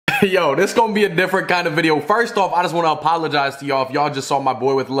Yo, this gonna be a different kind of video. First off, I just want to apologize to y'all if y'all just saw my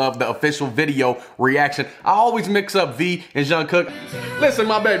Boy With Love, the official video reaction. I always mix up V and Jungkook. Listen,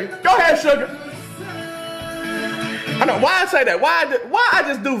 my baby, go ahead, sugar. I know, why I say that? Why I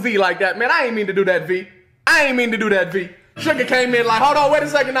just do V like that, man? I ain't mean to do that, V. I ain't mean to do that, V. Sugar came in like, hold on, wait a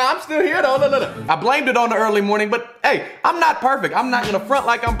second, now I'm still here though. I blamed it on the early morning, but hey, I'm not perfect. I'm not gonna front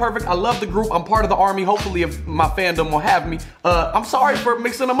like I'm perfect. I love the group. I'm part of the army. Hopefully, if my fandom will have me. I'm sorry for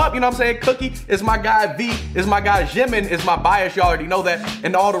mixing them up. You know what I'm saying? Cookie is my guy. V is my guy. Jimin is my bias. Y'all already know that.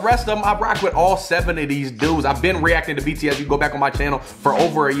 And all the rest of them, I rock with all 7 of these dudes. I've been reacting to BTS. You go back on my channel for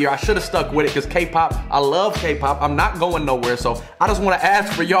over a year. I should have stuck with it because K-pop, I love K-pop. I'm not going nowhere. So I just want to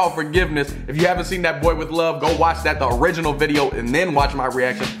ask for y'all forgiveness. If you haven't seen that Boy With Love, go watch that, the original video, and then watch my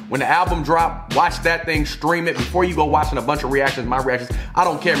reaction. When the album drop, watch that thing, stream it before you go watching a bunch of reactions, my reactions. I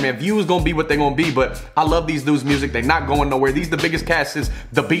don't care, man. Views gonna be what they gonna be, but I love these dudes' music. They're not going nowhere. These the biggest cast since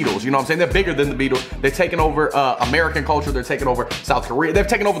the Beatles. You know what I'm saying? They're bigger than the Beatles. They're taking over American culture. They're taking over South Korea. They've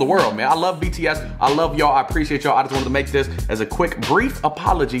taken over the world, man. I love BTS. I love y'all. I appreciate y'all. I just wanted to make this as a quick, brief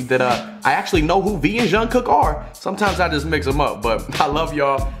apology that I actually know who V and Jungkook are. Sometimes I just mix them up, but I love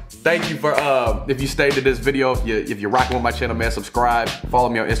y'all. Thank you for, if you stayed to this video, if you're rocking with my channel, man, subscribe. Follow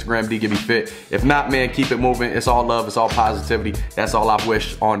me on Instagram, dgibby. If not, man, keep it moving. It's all love. It's all positivity. That's all I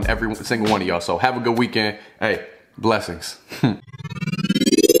wish on every single one of y'all. So have a good weekend. Hey, blessings.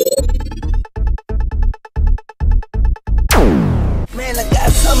 Man, I got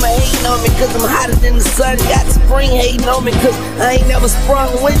summer hating on me cause I'm hotter than the sun. Got spring hating on me cause I ain't never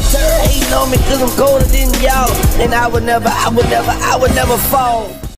sprung. Winter hating on me cause I'm colder than y'all. And I would never fall.